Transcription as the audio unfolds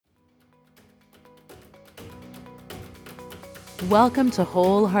Welcome to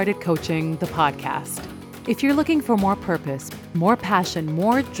Wholehearted Coaching, the podcast. If you're looking for more purpose, more passion,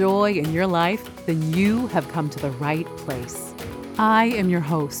 more joy in your life, then you have come to the right place. I am your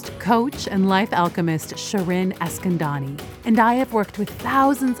host, coach and life alchemist Shirin Eskandani, and I have worked with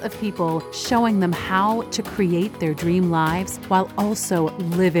thousands of people showing them how to create their dream lives while also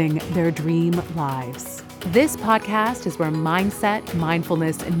living their dream lives. This podcast is where mindset,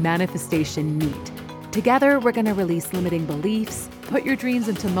 mindfulness, and manifestation meet. Together, we're going to release limiting beliefs, put your dreams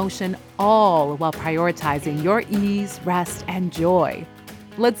into motion, all while prioritizing your ease, rest, and joy.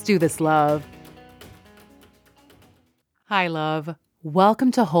 Let's do this, love. Hi, love.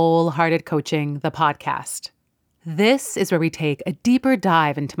 Welcome to Wholehearted Coaching, the podcast. This is where we take a deeper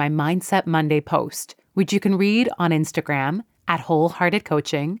dive into my Mindset Monday post, which you can read on Instagram at Wholehearted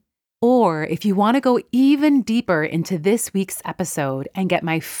Coaching. Or if you want to go even deeper into this week's episode and get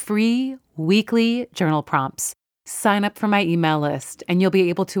my free weekly journal prompts, sign up for my email list and you'll be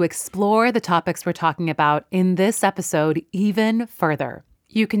able to explore the topics we're talking about in this episode even further.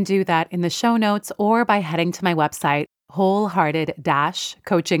 You can do that in the show notes or by heading to my website,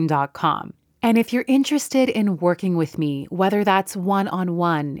 wholehearted-coaching.com. And if you're interested in working with me, whether that's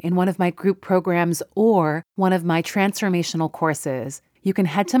one-on-one in one of my group programs or one of my transformational courses, you can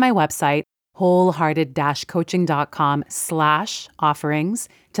head to my website, wholehearted-coaching.com/offerings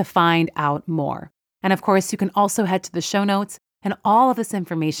to find out more. And of course, you can also head to the show notes and all of this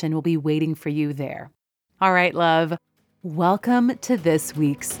information will be waiting for you there. All right, love, welcome to this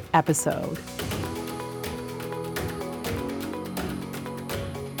week's episode.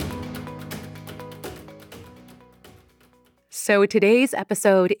 So today's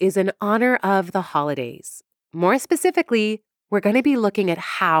episode is in honor of the holidays. More specifically, we're going to be looking at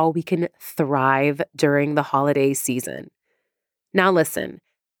how we can thrive during the holiday season. Now listen,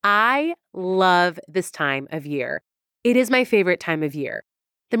 I love this time of year. It is my favorite time of year.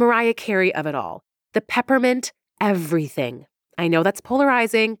 The Mariah Carey of it all. The peppermint everything. I know that's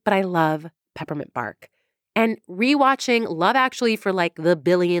polarizing, but I love peppermint bark. And rewatching Love Actually for like the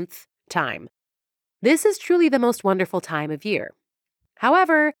billionth time. This is truly the most wonderful time of year.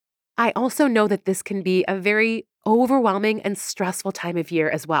 However, I also know that this can be a very overwhelming and stressful time of year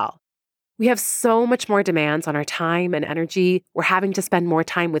as well. We have so much more demands on our time and energy. We're having to spend more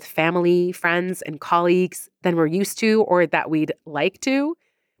time with family, friends, and colleagues than we're used to or that we'd like to.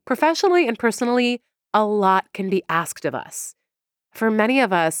 Professionally and personally, a lot can be asked of us. For many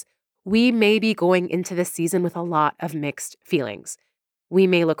of us, we may be going into this season with a lot of mixed feelings. We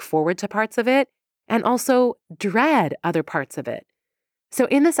may look forward to parts of it and also dread other parts of it. So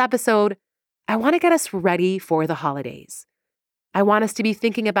in this episode, I want to get us ready for the holidays. I want us to be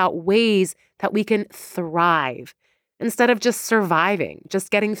thinking about ways that we can thrive instead of just surviving,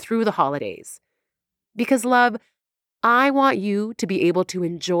 just getting through the holidays. Because, love, I want you to be able to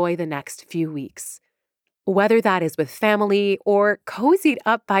enjoy the next few weeks, whether that is with family or cozied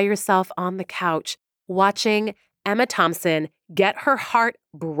up by yourself on the couch, watching Emma Thompson get her heart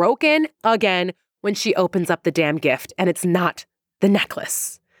broken again when she opens up the damn gift and it's not the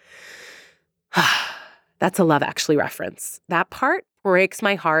necklace. That's a Love Actually reference. That part breaks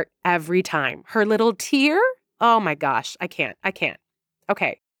my heart every time. Her little tear? Oh my gosh, I can't.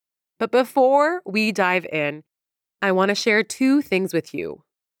 Okay, but before we dive in, I want to share two things with you.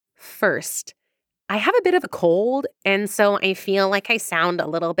 First, I have a bit of a cold, and so I feel like I sound a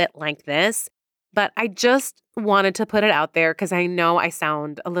little bit like this, but I just wanted to put it out there because I know I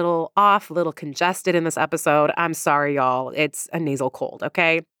sound a little off, a little congested in this episode. I'm sorry, y'all. It's a nasal cold,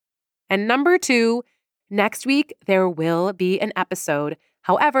 okay? And number two, next week, there will be an episode.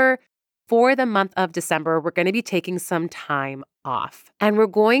 However, for the month of December, we're going to be taking some time off. And we're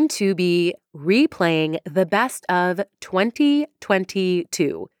going to be replaying the best of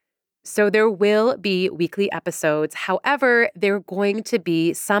 2022. So there will be weekly episodes. However, they're going to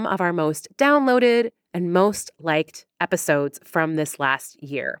be some of our most downloaded and most liked episodes from this last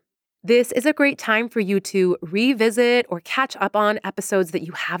year. This is a great time for you to revisit or catch up on episodes that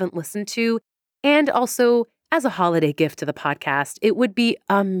you haven't listened to. And also, as a holiday gift to the podcast, it would be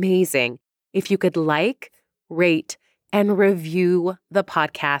amazing if you could like, rate, and review the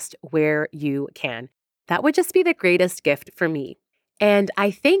podcast where you can. That would just be the greatest gift for me. And I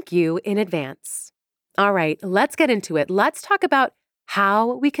thank you in advance. All right, let's get into it. Let's talk about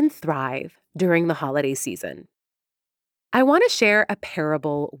how we can thrive during the holiday season. I want to share a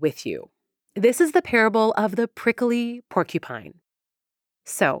parable with you. This is the parable of the prickly porcupine.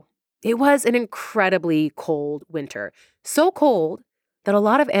 So, it was an incredibly cold winter. So cold that a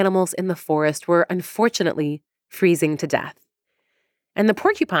lot of animals in the forest were unfortunately freezing to death. And the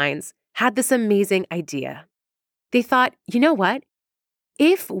porcupines had this amazing idea. They thought, you know what?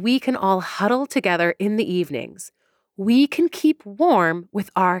 If we can all huddle together in the evenings, we can keep warm with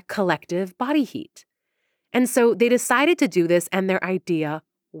our collective body heat. And so they decided to do this, and their idea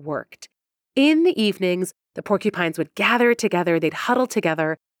worked. In the evenings, the porcupines would gather together, they'd huddle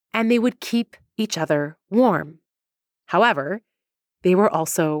together, and they would keep each other warm. However, they were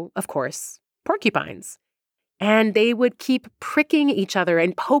also, of course, porcupines. And they would keep pricking each other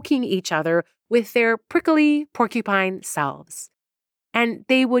and poking each other with their prickly porcupine selves. And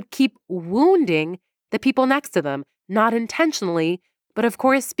they would keep wounding the people next to them, not intentionally, but of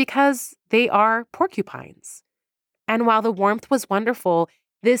course because they are porcupines. And while the warmth was wonderful,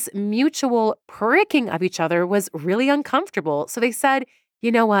 this mutual pricking of each other was really uncomfortable. So they said,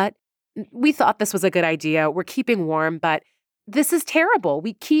 you know what? We thought this was a good idea. We're keeping warm, but this is terrible.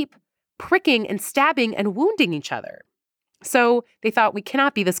 We keep pricking and stabbing and wounding each other. So they thought we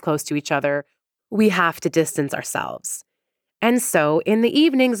cannot be this close to each other. We have to distance ourselves. And so in the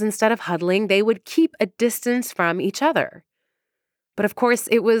evenings, instead of huddling, they would keep a distance from each other. But of course,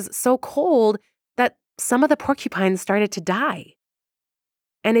 it was so cold that some of the porcupines started to die.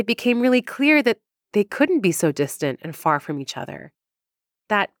 And it became really clear that they couldn't be so distant and far from each other,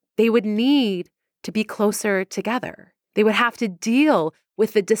 that they would need to be closer together. They would have to deal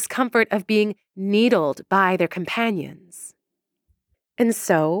with the discomfort of being needled by their companions. And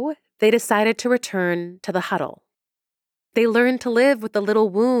so they decided to return to the huddle. They learned to live with the little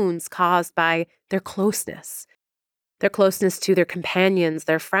wounds caused by their closeness to their companions,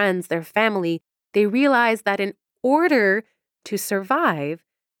 their friends, their family. They realized that in order to survive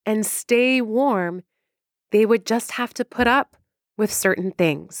and stay warm, they would just have to put up with certain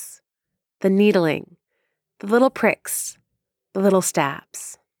things: the needling, the little pricks, the little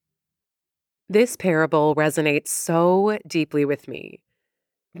stabs. This parable resonates so deeply with me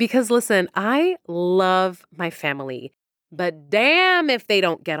because, listen, I love my family, but damn if they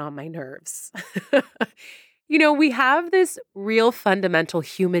don't get on my nerves. We have this real fundamental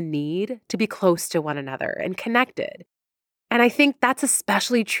human need to be close to one another and connected. And I think that's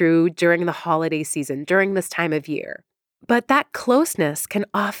especially true during the holiday season, during this time of year. But that closeness can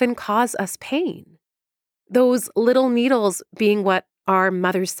often cause us pain. Those little needles being what our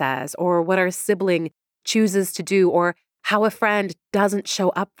mother says, or what our sibling chooses to do, or how a friend doesn't show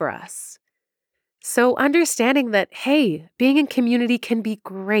up for us. So understanding that, hey, being in community can be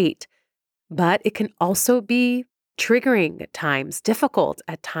great, but it can also be triggering at times, difficult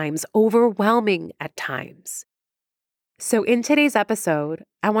at times, overwhelming at times. So in today's episode,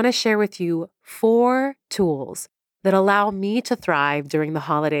 I want to share with you 4 tools that allow me to thrive during the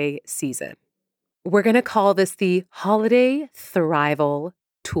holiday season. We're going to call this the Holiday Thrival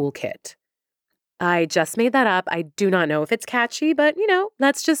Toolkit. I just made that up. I do not know if it's catchy, but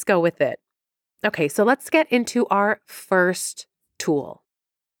let's just go with it. Okay, so let's get into our first tool.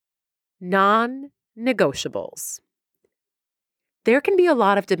 Non-negotiables. There can be a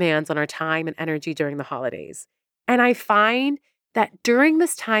lot of demands on our time and energy during the holidays. And I find that during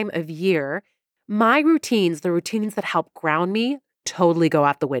this time of year, my routines, the routines that help ground me, totally go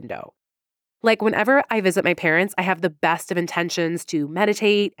out the window. Like whenever I visit my parents, I have the best of intentions to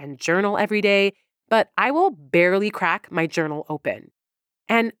meditate and journal every day, but I will barely crack my journal open.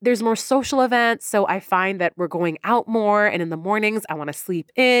 And there's more social events, so I find that we're going out more, and in the mornings, I want to sleep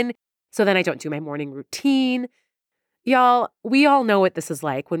in, so then I don't do my morning routine. Y'all, we all know what this is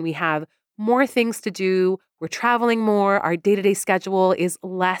like when we have more things to do, we're traveling more, our day-to-day schedule is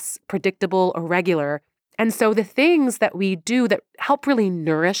less predictable or regular. And so the things that we do that help really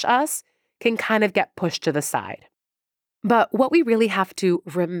nourish us can kind of get pushed to the side. But what we really have to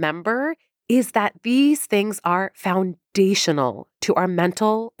remember is that these things are foundational to our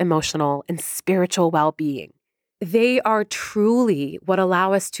mental, emotional, and spiritual well-being. They are truly what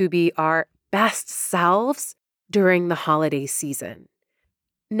allow us to be our best selves during the holiday season.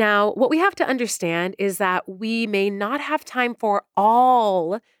 Now, what we have to understand is that we may not have time for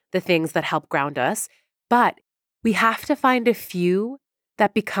all the things that help ground us, but we have to find a few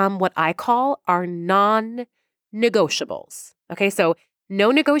that become what I call our non-negotiables. Okay, so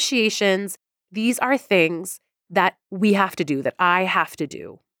no negotiations. These are things that we have to do, that I have to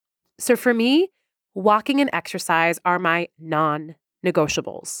do. So for me, walking and exercise are my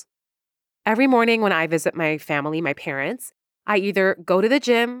non-negotiables. Every morning when I visit my family, my parents, I either go to the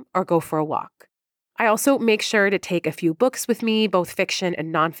gym or go for a walk. I also make sure to take a few books with me, both fiction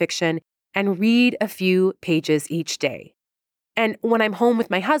and nonfiction, and read a few pages each day. And when I'm home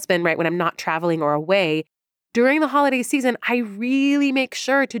with my husband, right, when I'm not traveling or away, during the holiday season, I really make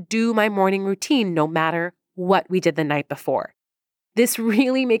sure to do my morning routine no matter what we did the night before. This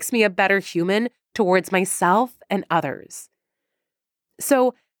really makes me a better human towards myself and others.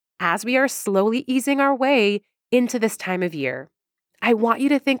 So, as we are slowly easing our way into this time of year, I want you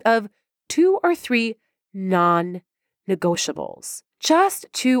to think of 2 or 3 non negotiables, just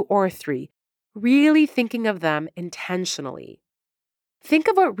 2 or 3, really thinking of them intentionally. Think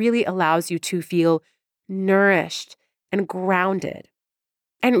of what really allows you to feel nourished and grounded,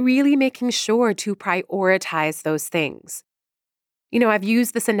 and really making sure to prioritize those things. I've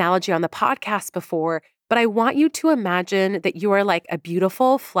used this analogy on the podcast before, but I want you to imagine that you are like a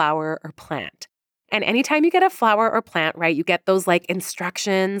beautiful flower or plant. And anytime you get a flower or plant, right, you get those like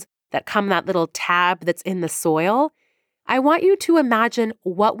instructions that come in that little tab that's in the soil. I want you to imagine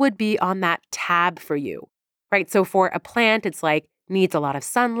what would be on that tab for you, right? So for a plant, it's like needs a lot of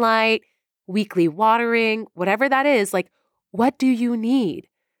sunlight, weekly watering, whatever that is. Like, what do you need?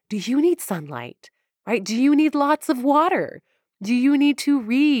 Do you need sunlight, right? Do you need lots of water? Do you need to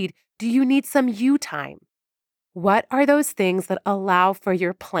read? Do you need some you time? What are those things that allow for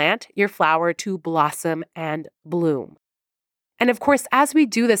your plant, your flower to blossom and bloom? And of course, as we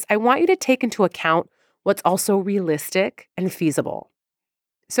do this, I want you to take into account what's also realistic and feasible.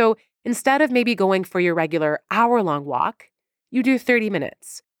 So instead of maybe going for your regular hour-long walk, you do 30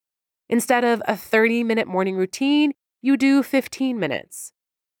 minutes. Instead of a 30-minute morning routine, you do 15 minutes.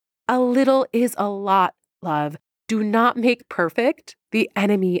 A little is a lot, love. Do not make perfect the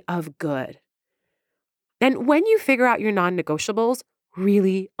enemy of good. And when you figure out your non-negotiables,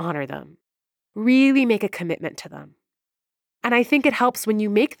 really honor them. Really make a commitment to them. And I think it helps when you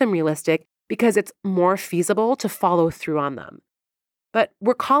make them realistic because it's more feasible to follow through on them. But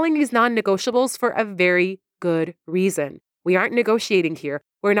we're calling these non-negotiables for a very good reason. We aren't negotiating here.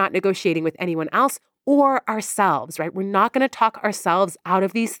 We're not negotiating with anyone else or ourselves, right? We're not going to talk ourselves out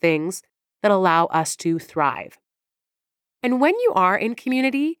of these things that allow us to thrive. And when you are in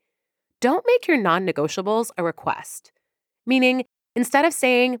community, don't make your non-negotiables a request. Meaning, instead of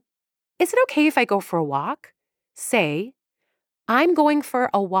saying, "Is it okay if I go for a walk?" say, "I'm going for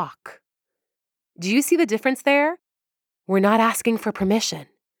a walk." Do you see the difference there? We're not asking for permission.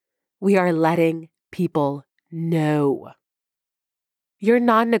 We are letting people know. Your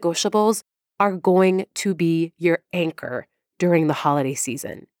non-negotiables are going to be your anchor during the holiday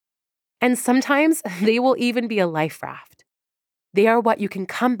season. And sometimes they will even be a life raft. They are what you can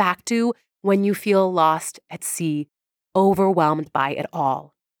come back to when you feel lost at sea, overwhelmed by it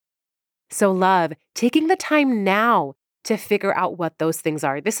all. So love, taking the time now to figure out what those things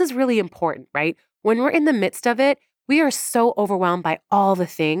are. This is really important, right? When we're in the midst of it, we are so overwhelmed by all the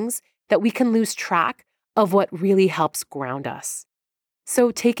things that we can lose track of what really helps ground us.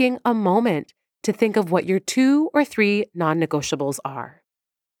 So taking a moment to think of what your 2 or 3 non-negotiables are.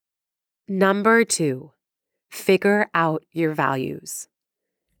 Number 2, figure out your values.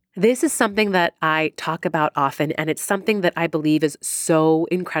 This is something that I talk about often, and it's something that I believe is so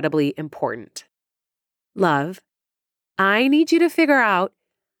incredibly important. Love, I need you to figure out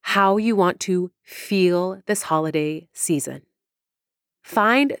how you want to feel this holiday season.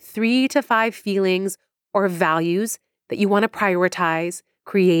 Find 3 to 5 feelings or values that you want to prioritize,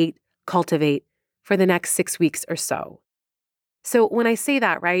 create, cultivate for the next 6 weeks or so. So when I say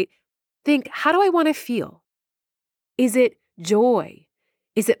that, right, think, how do I want to feel? Is it joy?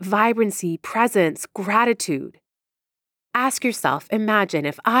 Is it vibrancy, presence, gratitude? Ask yourself, imagine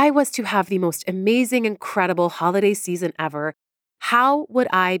if I was to have the most amazing, incredible holiday season ever, how would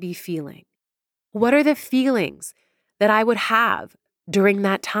I be feeling? What are the feelings that I would have during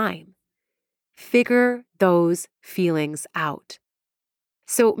that time? Figure those feelings out.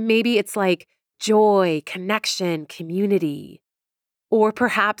 So maybe it's like joy, connection, community, or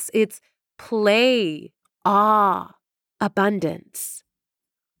perhaps it's play, awe, abundance.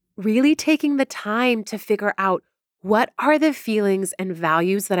 Really taking the time to figure out what are the feelings and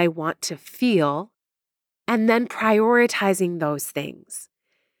values that I want to feel, and then prioritizing those things.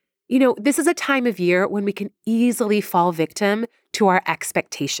 This is a time of year when we can easily fall victim to our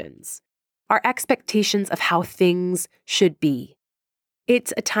expectations of how things should be.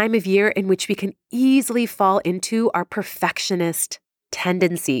 It's a time of year in which we can easily fall into our perfectionist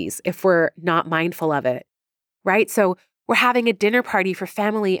tendencies if we're not mindful of it, right? So we're having a dinner party for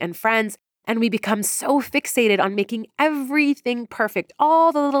family and friends, and we become so fixated on making everything perfect,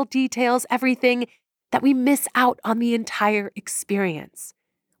 all the little details, everything, that we miss out on the entire experience.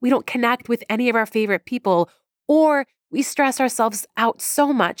 We don't connect with any of our favorite people, or we stress ourselves out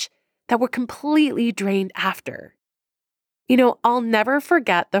so much that we're completely drained after. I'll never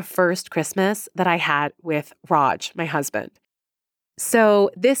forget the first Christmas that I had with Raj, my husband. So,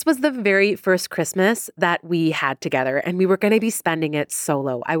 this was the very first Christmas that we had together, and we were going to be spending it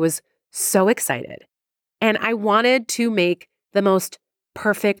solo. I was so excited. And I wanted to make the most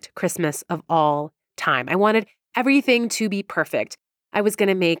perfect Christmas of all time. I wanted everything to be perfect. I was going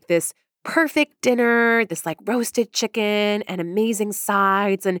to make this perfect dinner, this like roasted chicken and amazing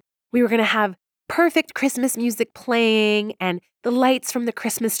sides. And we were going to have perfect Christmas music playing, and the lights from the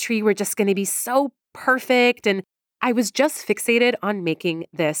Christmas tree were just going to be so perfect. And I was just fixated on making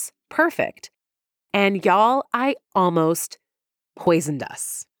this perfect. And y'all, I almost poisoned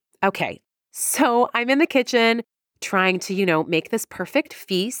us. Okay, so I'm in the kitchen trying to, make this perfect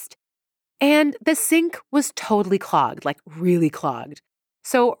feast, and the sink was totally clogged, like really clogged.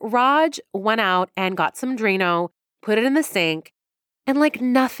 So Raj went out and got some Drano, put it in the sink, and like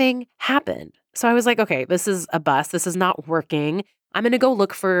nothing happened. So I was like, okay, this is a bust. This is not working. I'm going to go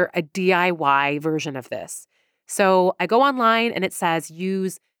look for a DIY version of this. So I go online and it says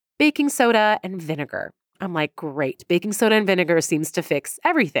use baking soda and vinegar. I'm like, great. Baking soda and vinegar seems to fix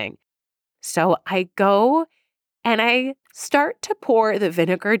everything. So I go and I start to pour the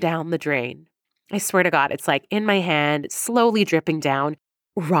vinegar down the drain. I swear to God, it's like in my hand, slowly dripping down.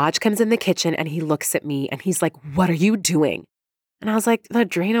 Raj comes in the kitchen and he looks at me and he's like, what are you doing? And I was like, the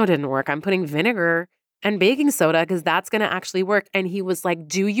Drano didn't work. I'm putting vinegar and baking soda because that's going to actually work. And he was like,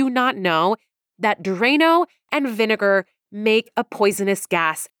 do you not know that Drano and vinegar make a poisonous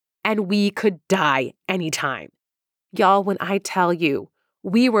gas and we could die anytime? Y'all, when I tell you,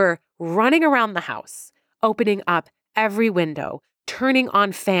 we were running around the house, opening up every window, turning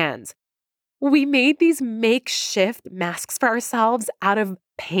on fans. We made these makeshift masks for ourselves out of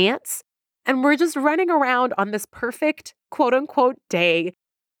pants, and we're just running around on this perfect quote unquote day.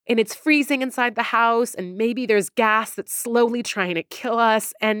 And it's freezing inside the house, and maybe there's gas that's slowly trying to kill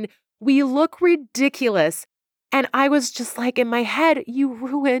us, and we look ridiculous. And I was just like, in my head, you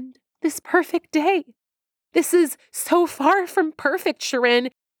ruined this perfect day. This is so far from perfect, Sharon.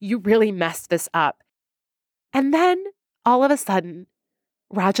 You really messed this up. And then all of a sudden,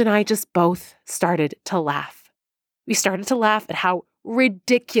 Raj and I just both started to laugh. We started to laugh at how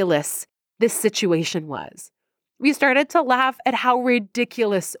ridiculous this situation was. We started to laugh at how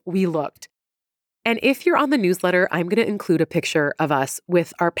ridiculous we looked. And if you're on the newsletter, I'm going to include a picture of us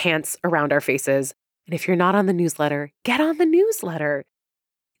with our pants around our faces. And if you're not on the newsletter, get on the newsletter.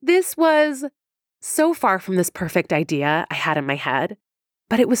 This was so far from this perfect idea I had in my head,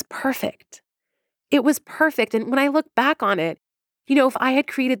 but it was perfect. It was perfect. And when I look back on it, if I had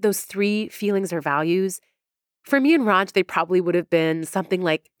created those 3 feelings or values, for me and Raj, they probably would have been something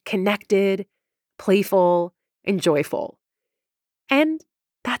like connected, playful, and joyful. And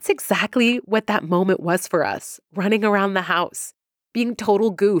that's exactly what that moment was for us, running around the house, being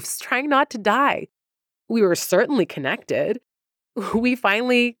total goofs, trying not to die. We were certainly connected. We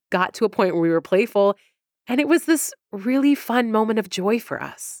finally got to a point where we were playful, and it was this really fun moment of joy for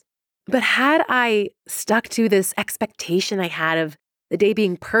us. But had I stuck to this expectation I had of the day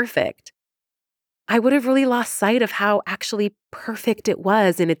being perfect, I would have really lost sight of how actually perfect it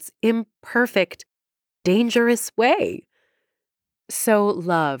was in its imperfect, dangerous way. So,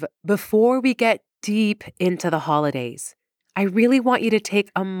 love, before we get deep into the holidays, I really want you to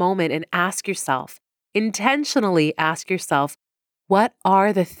take a moment and intentionally ask yourself, what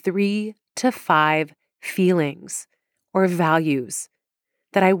are the 3 to 5 feelings or values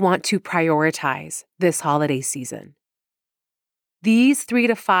that I want to prioritize this holiday season? These 3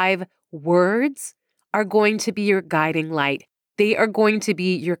 to 5 words are going to be your guiding light. They are going to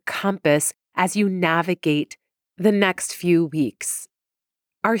be your compass as you navigate the next few weeks.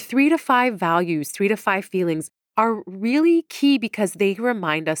 Our 3 to 5 values, 3 to 5 feelings are really key because they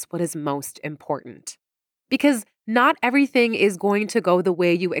remind us what is most important. Because not everything is going to go the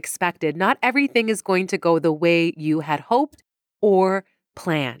way you expected. Not everything is going to go the way you had hoped or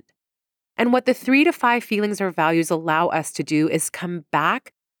planned. And what the 3 to 5 feelings or values allow us to do is come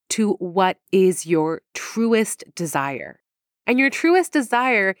back to what is your truest desire. And your truest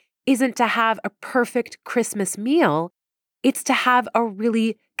desire isn't to have a perfect Christmas meal. It's to have a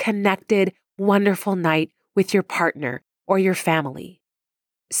really connected, wonderful night with your partner or your family.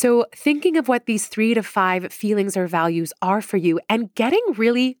 So thinking of what these 3 to 5 feelings or values are for you and getting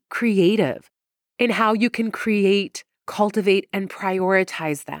really creative in how you can create, cultivate, and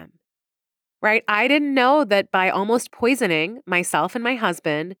prioritize them. Right? I didn't know that by almost poisoning myself and my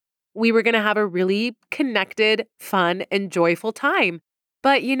husband, we were going to have a really connected, fun, and joyful time.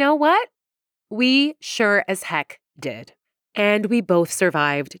 But you know what? We sure as heck did. And we both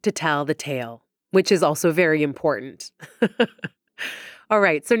survived to tell the tale, which is also very important. All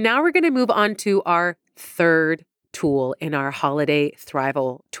right, so now we're going to move on to our third tool in our holiday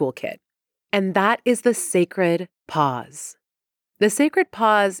thrival toolkit, and that is the sacred pause. The sacred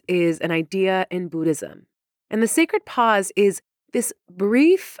pause is an idea in Buddhism, and the sacred pause is this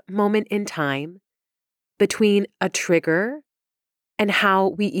brief moment in time between a trigger and how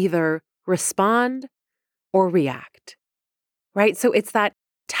we either respond or react, right? So it's that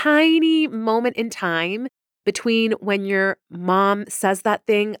tiny moment in time between when your mom says that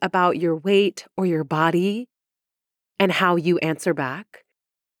thing about your weight or your body and how you answer back.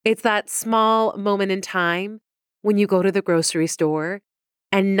 It's that small moment in time when you go to the grocery store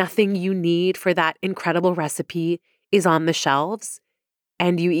and nothing you need for that incredible recipe is on the shelves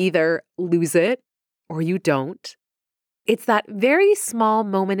and you either lose it or you don't. It's that very small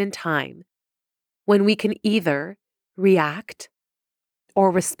moment in time when we can either react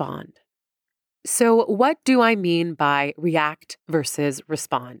or respond. So, what do I mean by react versus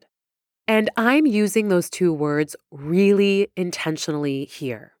respond? And I'm using those two words really intentionally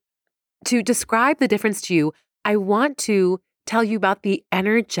here. To describe the difference to you, I want to tell you about the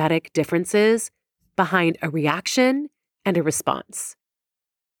energetic differences behind a reaction and a response.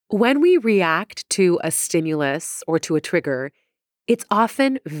 When we react to a stimulus or to a trigger, it's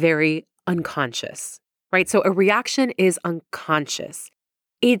often very unconscious, right? So a reaction is unconscious.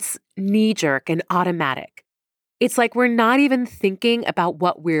 It's knee-jerk and automatic. It's like we're not even thinking about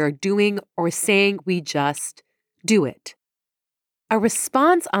what we're doing or saying, we just do it. A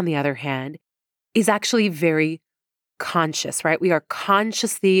response, on the other hand, is actually very conscious, right? We are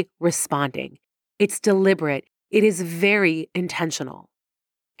consciously responding. It's deliberate. It is very intentional.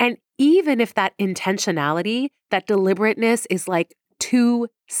 And even if that intentionality, that deliberateness is like 2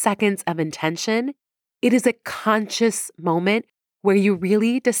 seconds of intention, it is a conscious moment where you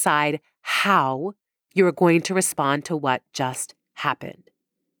really decide how you're going to respond to what just happened.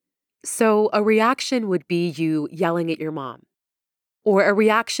 So a reaction would be you yelling at your mom, or a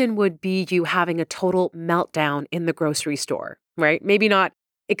reaction would be you having a total meltdown in the grocery store, right? Maybe not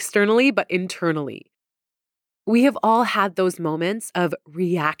externally, but internally. We have all had those moments of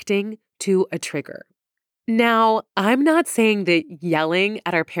reacting to a trigger. Now, I'm not saying that yelling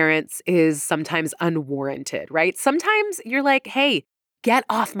at our parents is sometimes unwarranted, right? Sometimes you're like, hey, get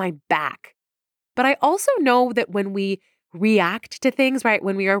off my back. But I also know that when we react to things, right,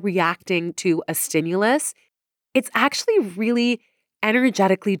 when we are reacting to a stimulus, it's actually really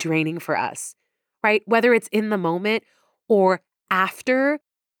energetically draining for us, right? Whether it's in the moment or after,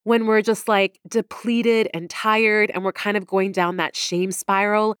 when we're just like depleted and tired and we're kind of going down that shame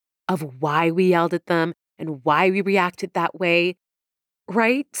spiral of why we yelled at them and why we reacted that way,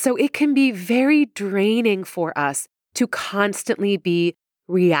 right? So it can be very draining for us to constantly be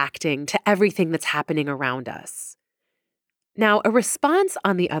reacting to everything that's happening around us. Now, a response,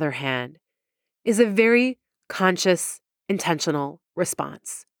 on the other hand, is a very conscious, intentional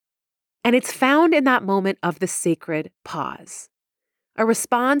response. And it's found in that moment of the sacred pause. A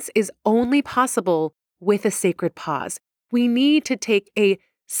response is only possible with a sacred pause. We need to take a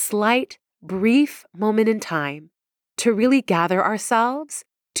slight, brief moment in time to really gather ourselves,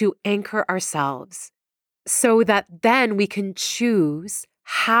 to anchor ourselves, so that then we can choose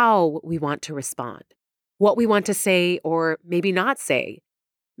how we want to respond, what we want to say or maybe not say.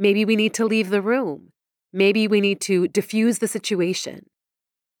 Maybe we need to leave the room. Maybe we need to diffuse the situation.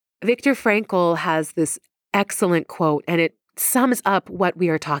 Viktor Frankl has this excellent quote, and it sums up what we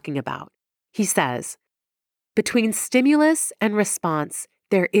are talking about. He says, "Between stimulus and response,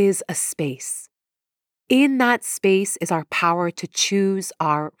 there is a space. In that space is our power to choose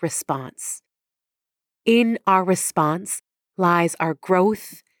our response. In our response lies our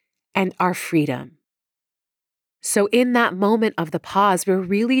growth and our freedom." So in that moment of the pause, we're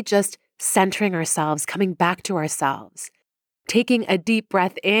really just centering ourselves, coming back to ourselves, taking a deep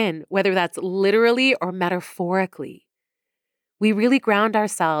breath in, whether that's literally or metaphorically. We really ground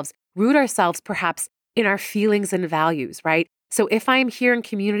ourselves, root ourselves perhaps in our feelings and values, right? So if I'm here in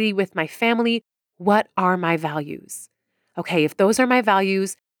community with my family, what are my values? Okay, if those are my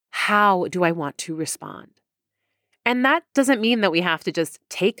values, how do I want to respond? And that doesn't mean that we have to just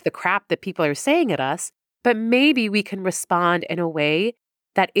take the crap that people are saying at us, but maybe we can respond in a way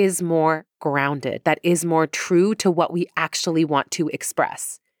that is more grounded, that is more true to what we actually want to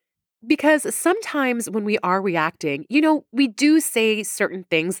express. Because sometimes when we are reacting, we do say certain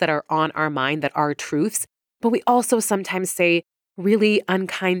things that are on our mind that are truths, but we also sometimes say really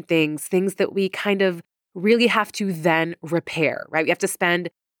unkind things, things that we kind of really have to then repair, right? We have to spend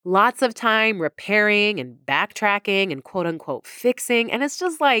lots of time repairing and backtracking and quote unquote fixing. And it's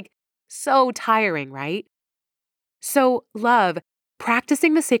just like so tiring, right? So, love,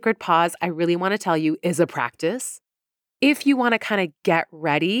 practicing the sacred pause, I really want to tell you, is a practice. If you want to kind of get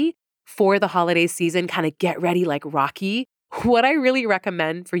ready for the holiday season, kind of get ready like Rocky, what I really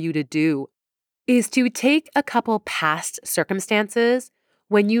recommend for you to do is to take a couple past circumstances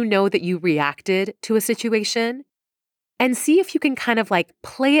when you know that you reacted to a situation and see if you can kind of like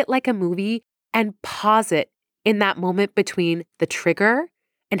play it like a movie and pause it in that moment between the trigger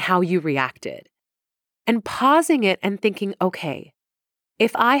and how you reacted. And pausing it and thinking, okay,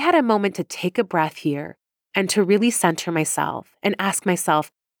 if I had a moment to take a breath here and to really center myself and ask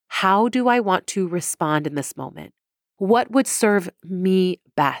myself, how do I want to respond in this moment? What would serve me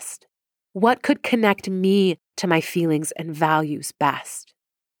best? What could connect me to my feelings and values best?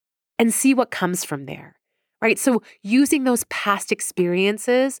 And see what comes from there, right? So using those past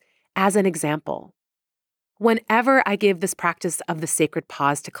experiences as an example. Whenever I give this practice of the sacred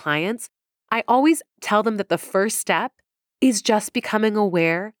pause to clients, I always tell them that the first step is just becoming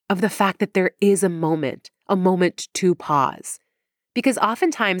aware of the fact that there is a moment to pause. Because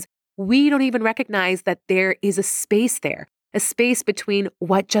oftentimes we don't even recognize that there is a space there, a space between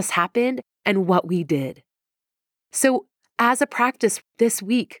what just happened and what we did. So as a practice this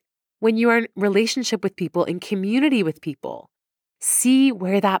week, when you are in relationship with people, in community with people, see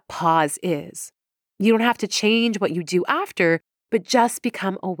where that pause is. You don't have to change what you do after, but just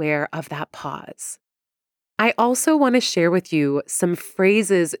become aware of that pause. I also want to share with you some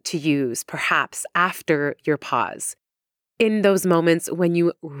phrases to use, perhaps after your pause, in those moments when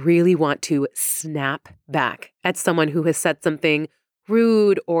you really want to snap back at someone who has said something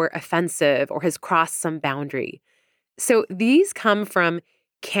rude or offensive or has crossed some boundary. So these come from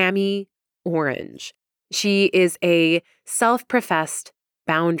Cami Orange. She is a self-professed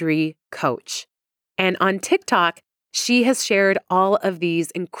boundary coach. And on TikTok, she has shared all of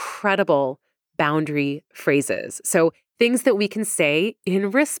these incredible boundary phrases. So things that we can say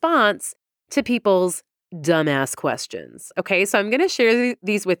in response to people's dumbass questions. Okay, so I'm going to share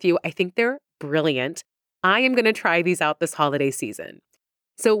these with you. I think they're brilliant. I am going to try these out this holiday season.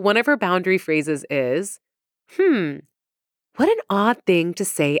 So one of her boundary phrases is, what an odd thing to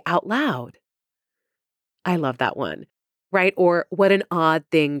say out loud. I love that one, right? Or what an odd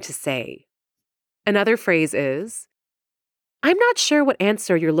thing to say. Another phrase is, I'm not sure what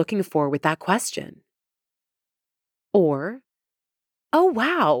answer you're looking for with that question. Or, oh,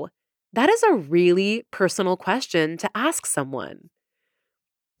 wow, that is a really personal question to ask someone.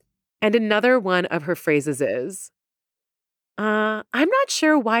 And another one of her phrases is, I'm not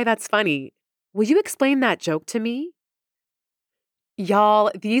sure why that's funny. Will you explain that joke to me?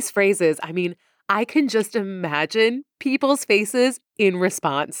 Y'all, these phrases, I can just imagine people's faces in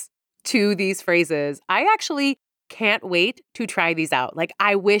response to these phrases. I actually can't wait to try these out. Like,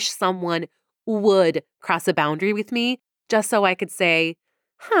 I wish someone would cross a boundary with me just so I could say,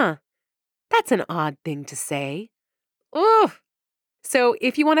 that's an odd thing to say. Ooh. So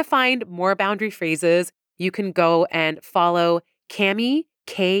if you want to find more boundary phrases, you can go and follow Cami,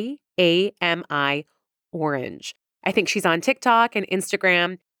 Kami Orange. I think she's on TikTok and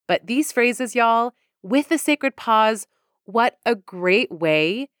Instagram. But these phrases, y'all, with the sacred pause, what a great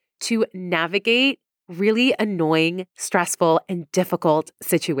way to navigate really annoying, stressful, and difficult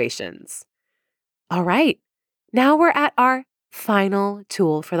situations. All right, now we're at our final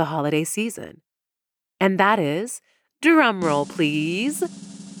tool for the holiday season. And that is, drumroll please,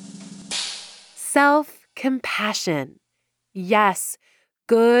 self-compassion. Yes,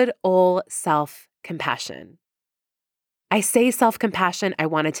 good old self-compassion. I say self-compassion. I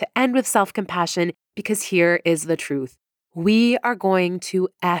wanted to end with self-compassion because here is the truth. We are going to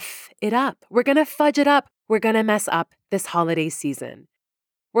F it up. We're going to fudge it up. We're going to mess up this holiday season.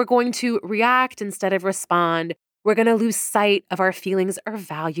 We're going to react instead of respond. We're going to lose sight of our feelings or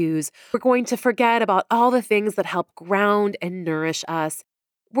values. We're going to forget about all the things that help ground and nourish us.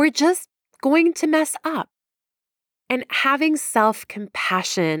 We're just going to mess up. And having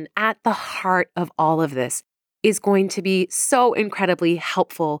self-compassion at the heart of all of this is going to be so incredibly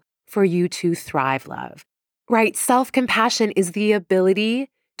helpful for you to thrive, love. Right? Self-compassion is the ability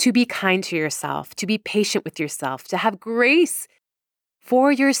to be kind to yourself, to be patient with yourself, to have grace for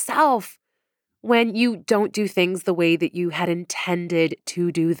yourself when you don't do things the way that you had intended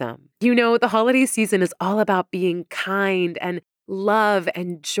to do them. You know, the holiday season is all about being kind and love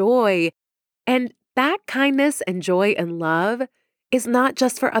and joy. And that kindness and joy and love is not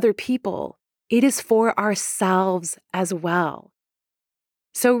just for other people. It is for ourselves as well.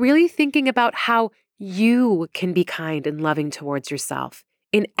 So really thinking about how you can be kind and loving towards yourself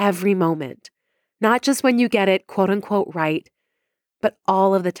in every moment, not just when you get it quote unquote right, but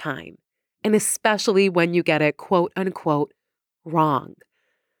all of the time. And especially when you get it quote unquote wrong,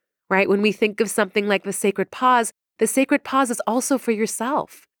 right? When we think of something like the sacred pause is also for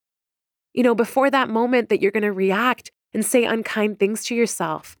yourself. Before that moment that you're going to react and say unkind things to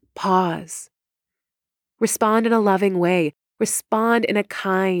yourself, pause. Respond in a loving way. Respond in a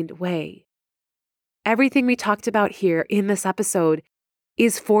kind way. Everything we talked about here in this episode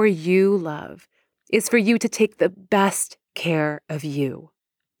is for you, love, is for you to take the best care of you.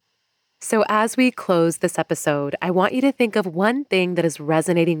 So as we close this episode, I want you to think of one thing that is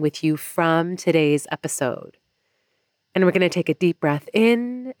resonating with you from today's episode. And we're going to take a deep breath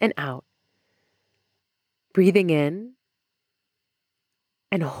in and out. Breathing in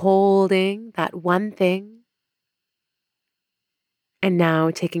and holding that one thing. And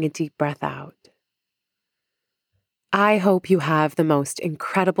now taking a deep breath out. I hope you have the most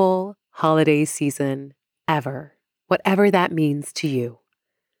incredible holiday season ever, whatever that means to you.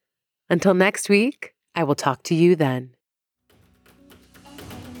 Until next week, I will talk to you then.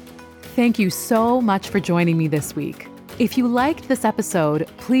 Thank you so much for joining me this week. If you liked this episode,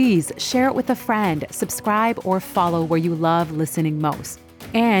 please share it with a friend, subscribe, or follow where you love listening most.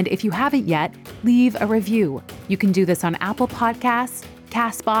 And if you haven't yet, leave a review. You can do this on Apple Podcasts,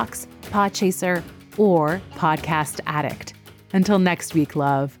 CastBox, Podchaser, or Podcast Addict. Until next week,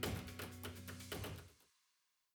 love.